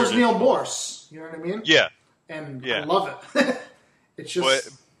but so's Neil Morse. You know what I mean? Yeah. And Yeah. I love it. It's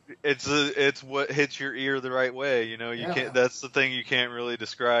just it's what hits your ear the right way. You know, you can't. That's the thing you can't really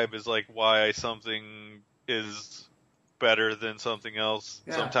describe is like why something is better than something else.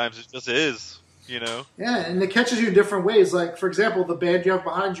 Yeah. Sometimes it just is. You know. Yeah, and it catches you in different ways. Like, for example, the band you have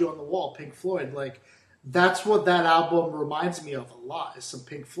behind you on the wall, Pink Floyd. Like, that's what that album reminds me of a lot, is some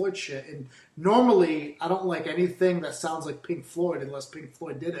Pink Floyd shit. And normally, I don't like anything that sounds like Pink Floyd unless Pink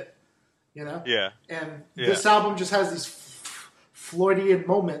Floyd did it, you know? Yeah. And this album just has these Floydian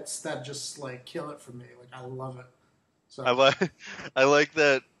moments that just, like, kill it for me. Like, I love it. So I like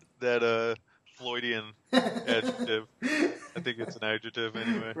that Floydian adjective. I think it's an adjective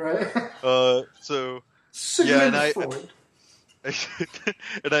anyway. Right? So Sigmund and Freud.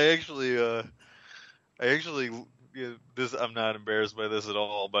 and I actually, this I'm not embarrassed by this at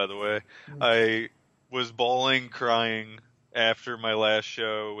all. By the way, I was bawling, crying after my last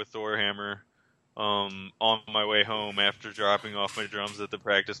show with Thorhammer, on my way home after dropping off my drums at the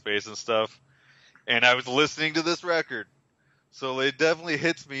practice space and stuff, and I was listening to this record, so it definitely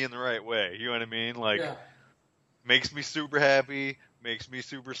hits me in the right way. You know what I mean? Like, makes me super happy, makes me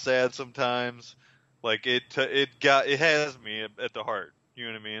super sad sometimes. Like it has me at the heart. You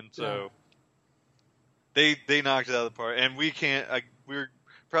know what I mean? So. They knocked it out of the park, and we're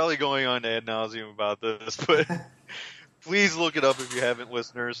probably going on ad nauseum about this, but please look it up if you haven't,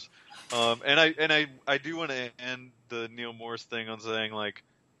 listeners. And I do want to end the Neil Morse thing on saying, like,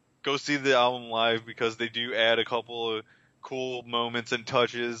 go see the album live, because they do add a couple of cool moments and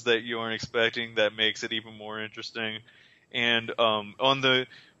touches that you aren't expecting that makes it even more interesting. And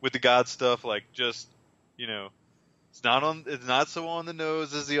with the God stuff, like, just, you know, it's not so on the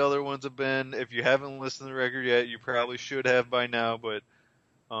nose as the other ones have been. If you haven't listened to the record yet, you probably should have by now, but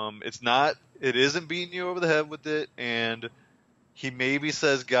it isn't beating you over the head with it, and he maybe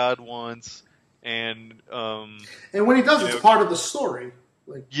says God once, and when he does, it's part of the story.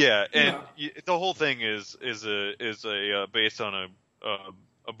 Like, the whole thing is based on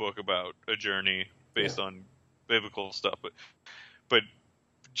a book about a journey based on biblical stuff, but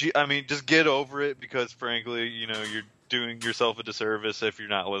I mean, just get over it, because frankly, you know, you're doing yourself a disservice if you're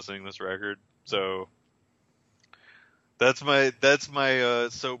not listening to this record. So that's my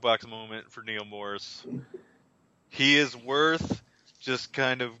soapbox moment for Neil Morse. He is worth just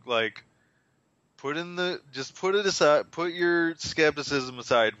kind of like put it aside, put your skepticism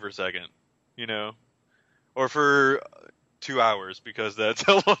aside for a second, you know, or for 2 hours, because that's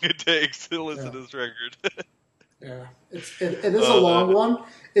how long it takes to listen to this record. Yeah, it is a long one.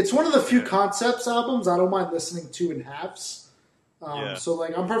 It's one of the few concepts albums I don't mind listening to in halves. So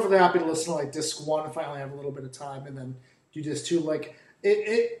like, I'm perfectly happy to listen to like disc 1 if I only have a little bit of time, and then do disc 2. Like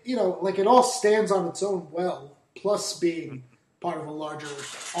it you know, like it all stands on its own well, plus being part of a larger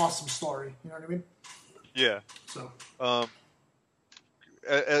awesome story. You know what I mean? Yeah. So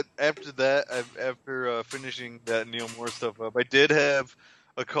after that, after finishing that Neil Morse stuff up, I did have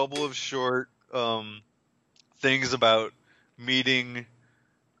a couple of short things about meeting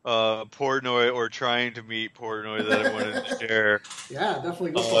Portnoy or trying to meet Portnoy that I wanted to share. Yeah,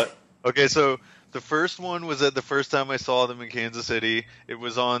 definitely go for it. Okay, so the first one was at the first time I saw them in Kansas City. It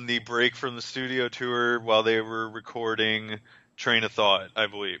was on the break from the studio tour while they were recording Train of Thought, I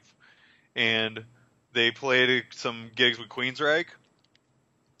believe. And they played some gigs with Queensryche,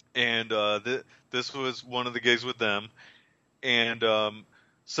 and this was one of the gigs with them. And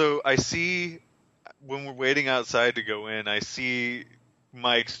so I see, when we're waiting outside to go in, I see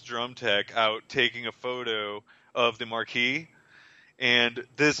Mike's drum tech out taking a photo of the marquee. And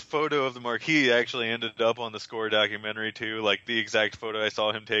this photo of the marquee actually ended up on the Score documentary too, like the exact photo I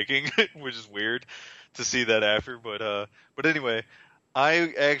saw him taking, which is weird to see that after. But anyway,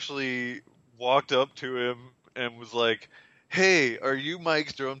 I actually walked up to him and was like, "Hey, are you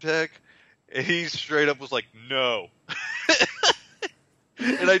Mike's drum tech?" And he straight up was like, "No."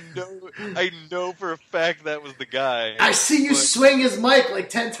 And I know for a fact that was the guy. I see you swing his mic like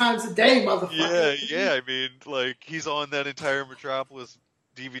 10 times a day, motherfucker. Yeah. I mean, like, he's on that entire Metropolis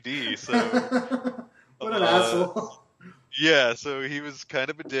DVD, so. What an asshole. Yeah, so he was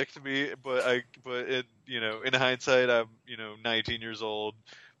kind of a dick to me, but in hindsight, I'm, 19 years old,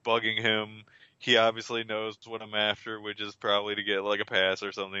 bugging him. He obviously knows what I'm after, which is probably to get like a pass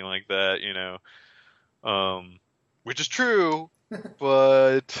or something like that, which is true.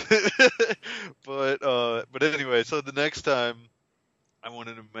 But but anyway, so the next time I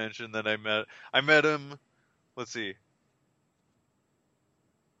wanted to mention that I met him, let's see,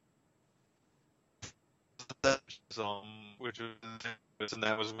 which was, and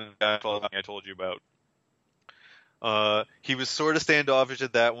that was when I told you about. He was sort of standoffish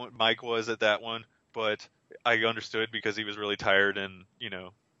at that one. Mike was at that one, but I understood because he was really tired, and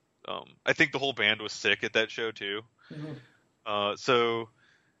I think the whole band was sick at that show too. Mm-hmm. So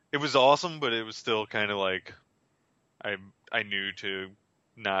it was awesome, but it was still kind of like I knew to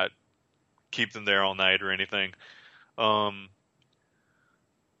not keep them there all night or anything. The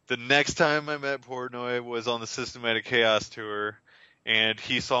next time I met Portnoy was on the Systematic Chaos tour, and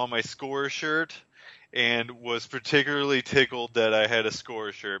he saw my Score shirt and was particularly tickled that I had a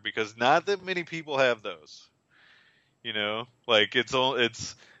Score shirt, because not that many people have those. Like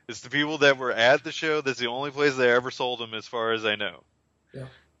it's the people that were at the show. That's the only place they ever sold them, as far as I know. Yeah.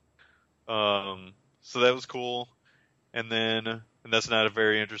 So that was cool. And that's not a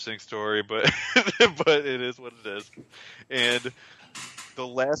very interesting story, but but it is what it is. And the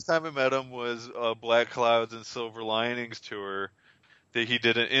last time I met him was Black Clouds and Silver Linings tour that he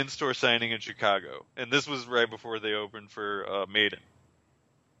did an in-store signing in Chicago, and this was right before they opened for Maiden.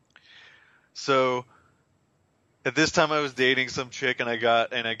 So at this time, I was dating some chick, and I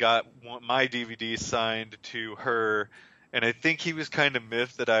got my DVD signed to her, and I think he was kind of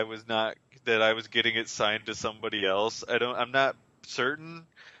miffed that I was getting it signed to somebody else. I'm not certain,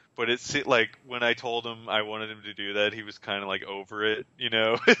 but it's like when I told him I wanted him to do that, he was kind of like over it,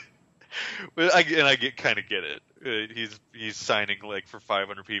 But I kind of get it. He's signing like for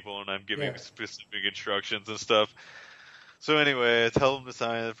 500 people, and I'm giving specific instructions and stuff. So anyway, I tell him to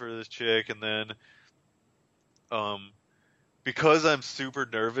sign it for this chick, and then. Because I'm super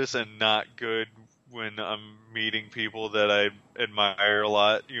nervous and not good when I'm meeting people that I admire a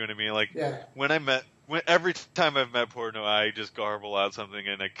lot, you know what I mean? Like, when every time I've met Portnoy, I just garble out something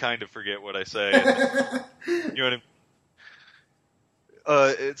and I kind of forget what I say. And, you know what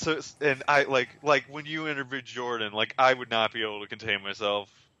I mean? And I like when you interviewed Jordan, like I would not be able to contain myself.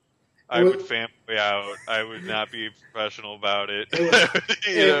 I would fanboy out. I would not be professional about it.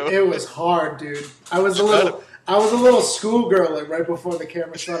 It was hard, dude. I was a little schoolgirl like, right before the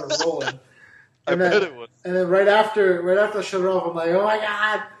camera started rolling. And bet it was. And then right after I shut it off, I'm like, oh my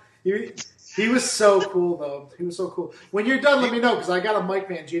god. He was so cool, though. He was so cool. When you're done, let me know, because I got a Mike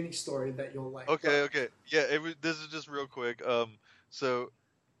Mangini story that you'll like. Okay. Yeah, this is just real quick. So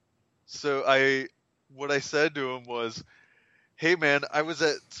what I said to him was, hey man, I was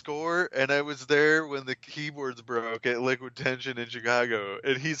at Score and I was there when the keyboards broke at Liquid Tension in Chicago,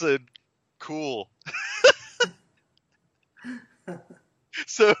 and he said, cool.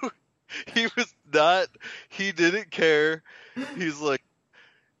 So he didn't care. He's like,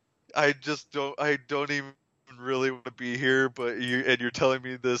 I don't even really want to be here, but you're telling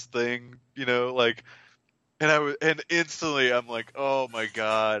me this thing, like, and instantly I'm like, oh my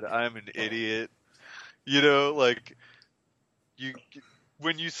god, I'm an idiot. Like,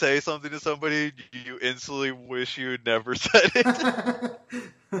 when you say something to somebody, you instantly wish you had never said it.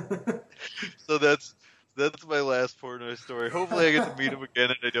 So that's my last Portnoy story. Hopefully I get to meet him again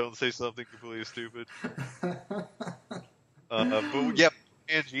and I don't say something completely stupid. But yeah,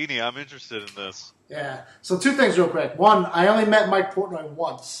 Mangini. I'm interested in this. Yeah. So 2 things real quick. One, I only met Mike Portnoy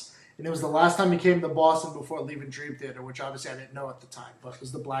once, and it was the last time he came to Boston before leaving Dream Theater, which obviously I didn't know at the time, but it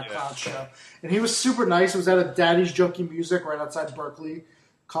was the Black Cloud show. And he was super nice. It was at a Daddy's Junkie Music right outside Berkeley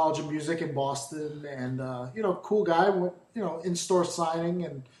College of Music in Boston, and cool guy. Went, in-store signing,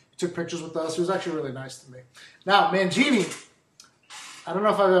 and he took pictures with us. He was actually really nice to me. Now, Mangini, I don't know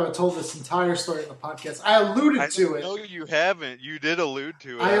if I've ever told this entire story in the podcast. I alluded to it. No, you haven't. You did allude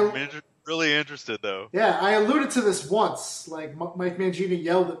to it. I'm really interested, though. Yeah, I alluded to this once. Like, Mike Mangini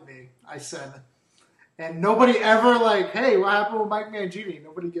yelled at me, I said. And nobody ever, hey, what happened with Mike Mangini?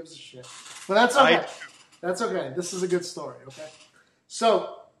 Nobody gives a shit. But that's okay. That's okay. This is a good story, okay?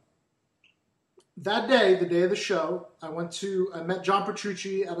 So, that day, the day of the show, I met John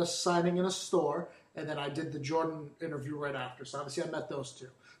Petrucci at a signing in a store, and then I did the Jordan interview right after. So obviously I met those 2.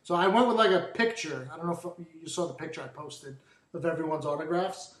 So I went with a picture. I don't know if you saw the picture I posted of everyone's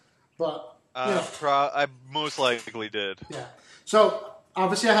autographs, but I most likely did. Yeah. So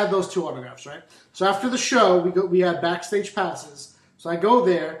obviously I had those 2 autographs, right? So after the show, we had backstage passes. So I go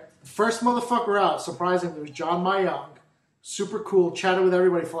there. The first motherfucker out, surprisingly, was John Mayung. Super cool. Chatted with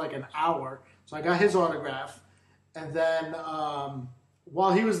everybody for an hour. So I got his autograph. And then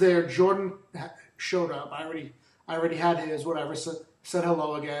while he was there, Jordan showed up. I already had his, whatever. Said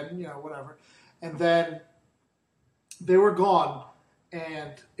hello again, whatever. And then they were gone.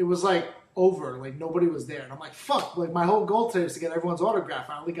 And it was over. Nobody was there. And I'm like, fuck. My whole goal today was to get everyone's autograph.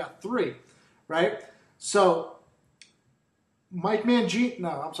 I only got 3. Right? So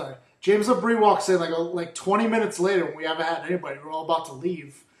James Labrie walks in 20 minutes later when we haven't had anybody. We're all about to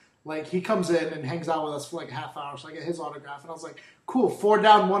leave. He comes in and hangs out with us for a half hour. So I get his autograph. And I was like, cool, 4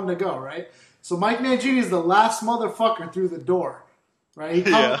 down, 1 to go, right? So Mike Mangini is the last motherfucker through the door, right?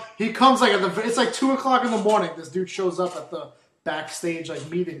 He comes it's 2 o'clock in the morning. This dude shows up at the backstage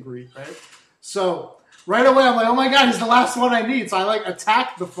meet and greet, right? So right away I'm like, oh my God, he's the last one I need. So I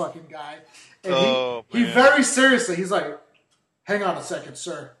attack the fucking guy. And he very seriously, he's like, hang on a second,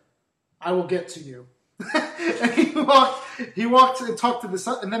 sir. I will get to you. And he walked and talked to the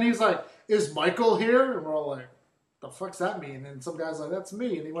son, and then he was like, is Michael here? And we're all like, the fuck's that mean? And some guy's like, that's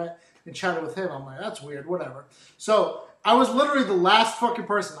me. And he went and chatted with him. I'm like, that's weird, whatever. So I was literally the last fucking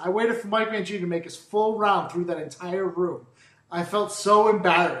person. I waited for Mike Mangini to make his full round through that entire room. I felt so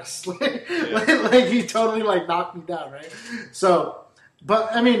embarrassed. He totally knocked me down, right? So,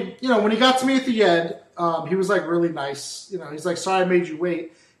 but I mean, when he got to me at the end, he was really nice. He's like, sorry I made you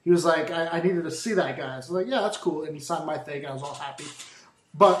wait. He was like, I needed to see that guy. I was like, yeah, that's cool. And he signed my thing. I was all happy.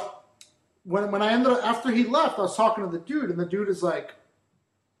 But when I ended up, after he left, I was talking to the dude, and the dude is like,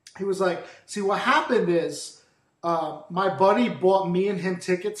 he was like, see, what happened is my buddy bought me and him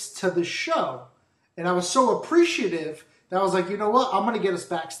tickets to the show. And I was so appreciative that I was like, you know what? I'm going to get us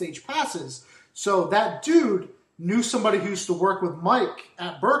backstage passes. So that dude knew somebody who used to work with Mike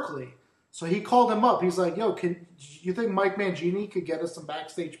at Berkeley. So he called him up. He's like, yo, you think Mike Mangini could get us some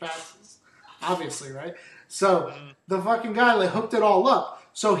backstage passes? Obviously, right? So the fucking guy hooked it all up.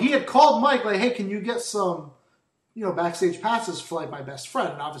 So he had called Mike hey, can you get some, backstage passes for my best friend?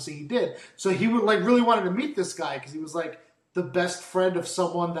 And obviously he did. So he would really wanted to meet this guy because he was the best friend of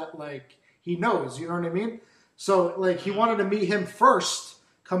someone that he knows. You know what I mean? So he wanted to meet him first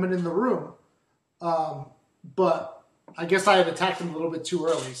coming in the room. But I guess I had attacked him a little bit too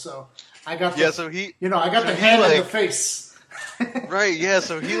early. So I got I got the hand in the face. Right, yeah,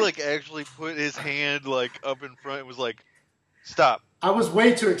 so he actually put his hand up in front and was like, stop. I was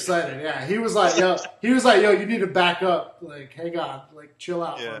way too excited, yeah. He was like, yo, you need to back up. Hang on, chill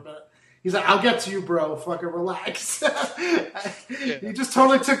out for a minute. He's like, I'll get to you, bro. Fucking relax. He just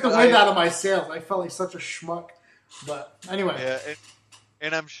totally took the wind out of my sails. I felt like such a schmuck. But anyway. Yeah,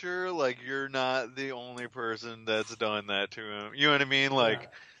 and I'm sure you're not the only person that's done that to him. You know what I mean?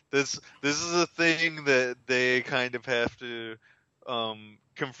 This is a thing that they kind of have to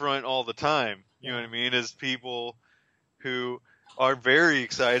confront all the time. You know what I mean? As people who are very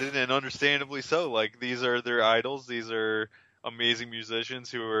excited, and understandably so. These are their idols. These are amazing musicians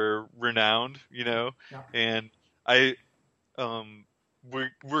who are renowned. And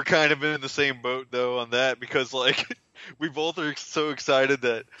we're kind of in the same boat though on that, because we both are so excited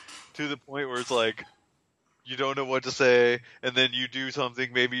that to the point where it's you don't know what to say, and then you do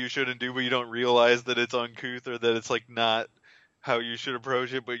something maybe you shouldn't do, but you don't realize that it's uncouth or that it's not how you should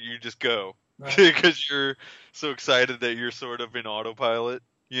approach it, but you just go because you're so excited that you're sort of in autopilot,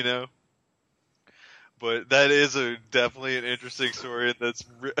 But that is definitely an interesting story. That's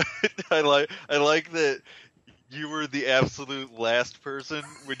I like that you were the absolute last person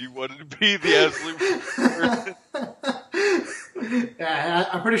when you wanted to be the absolute first person. Yeah,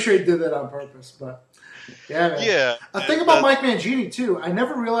 I'm pretty sure he did that on purpose, but yeah, man. Yeah. A thing about Mike Mangini too, I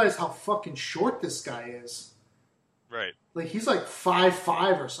never realized how fucking short this guy is. Right. Like he's like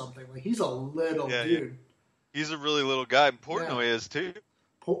 5'5" or something. Like he's a little dude. Yeah. He's a really little guy. Portnoy is too.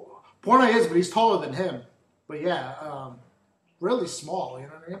 Portnoy is, but he's taller than him. But yeah, really small. You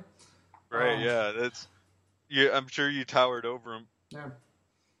know what I mean? Right. Yeah. I'm sure you towered over him. Yeah.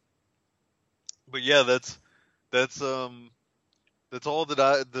 But yeah, that's all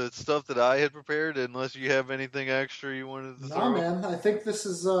the stuff that I had prepared. Unless you have anything extra you wanted to throw. No, man. I think this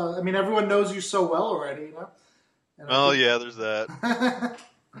is. I mean, everyone knows you so well already. You know. And yeah, there's that.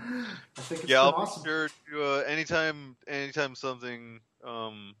 I think it's I'll awesome. be sure to anytime something.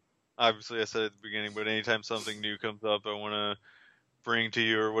 Obviously, I said at the beginning, but anytime something new comes up, I want to bring to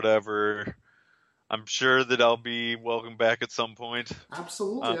you or whatever. I'm sure that I'll be welcome back at some point.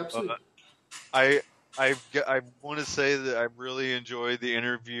 Absolutely. I want to say that I really enjoy the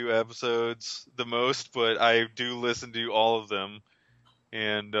interview episodes the most, but I do listen to all of them,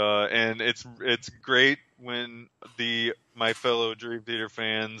 and it's great when my fellow Dream Theater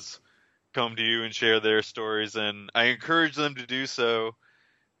fans come to you and share their stories, and I encourage them to do so.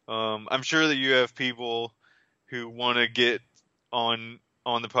 I'm sure that you have people who want to get on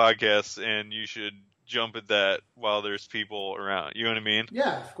the podcast, and you should jump at that while there's people around. You know what I mean?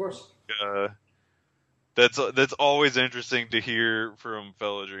 Yeah, of course. That's always interesting to hear from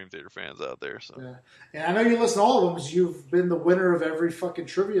fellow Dream Theater fans out there. So yeah, and I know you listen to all of them because you've been the winner of every fucking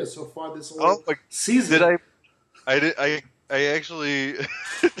trivia so far this whole season. Did I actually.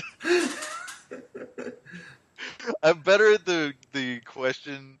 I'm better at the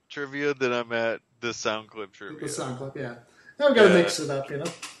question trivia than I'm at the sound clip trivia. The sound clip, yeah. Now we got to mix it up, you know.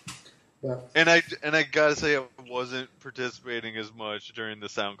 But. And I gotta say I wasn't participating as much during the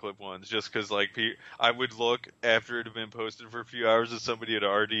sound clip ones, just because I would look after it had been posted for a few hours if somebody had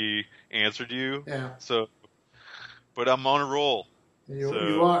already answered you. Yeah. So, but I'm on a roll.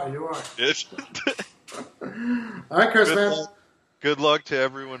 You are. Bitch. All right, Chris, man. Good luck to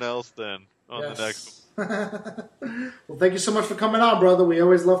everyone else then on the next one. Well, thank you so much for coming on, brother. We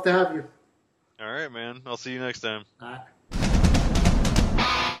always love to have you. All right, man. I'll see you next time. All right.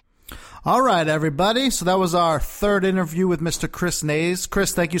 All right, everybody. So that was our third interview with Mr. Chris Nays.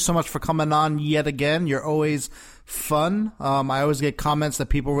 Chris, thank you so much for coming on yet again. You're always fun. I always get comments that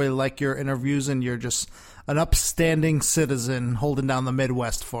people really like your interviews, and you're just an upstanding citizen holding down the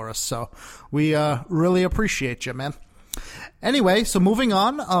Midwest for us. So we really appreciate you, man. Anyway, so moving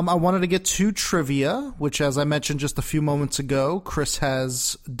on, I wanted to get to trivia, which, as I mentioned just a few moments ago, Chris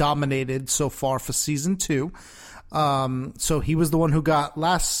has dominated so far for season 2. So he was the one who got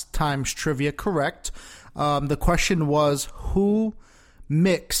last time's trivia correct. The question was, who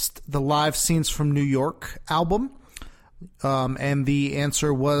mixed the Live Scenes from New York album? And the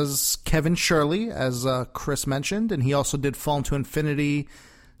answer was Kevin Shirley, as Chris mentioned, and he also did Fall into Infinity,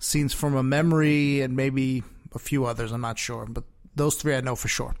 Scenes from a Memory, and maybe a few others, I'm not sure, but those 3 I know for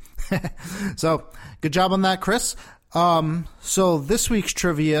sure. So, good job on that, Chris. So this week's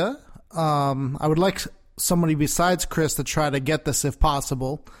trivia, I would like somebody besides Chris to try to get this if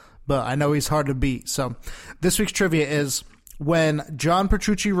possible, but I know he's hard to beat. So this week's trivia is, when John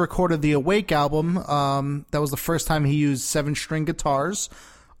Petrucci recorded the Awake album, that was the first time he used 7-string guitars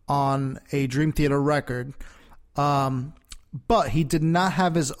on a Dream Theater record. But he did not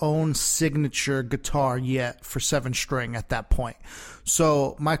have his own signature guitar yet for 7-string at that point.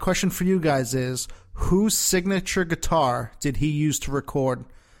 So my question for you guys is, whose signature guitar did he use to record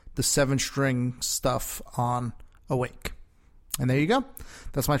the 7-string stuff on Awake? And there you go.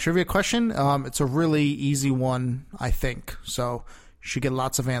 That's my trivia question. It's a really easy one, I think. So you should get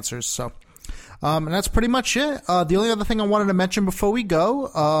lots of answers. So, and that's pretty much it. The only other thing I wanted to mention before we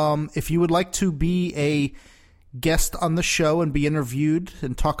go, if you would like to be a guest on the show and be interviewed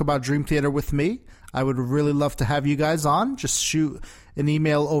and talk about Dream Theater with me, I would really love to have you guys on. Just shoot an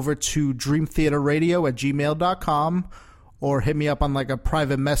email over to dreamtheaterradio@gmail.com or hit me up on a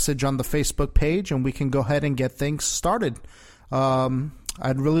private message on the Facebook page, and we can go ahead and get things started.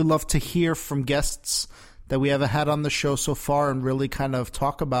 I'd really love to hear from guests that we haven't had on the show so far and really kind of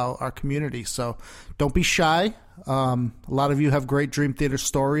talk about our community. So don't be shy. A lot of you have great Dream Theater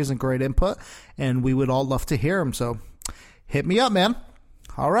stories and great input, and we would all love to hear them. So hit me up, man.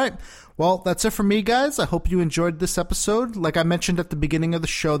 All right. Well, that's it for me, guys. I hope you enjoyed this episode. Like I mentioned at the beginning of the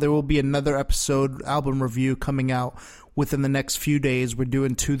show, there will be another episode album review coming out within the next few days. We're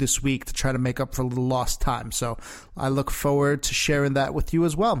doing 2 this week to try to make up for a little lost time. So I look forward to sharing that with you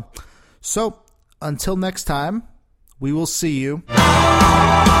as well. So until next time, we will see you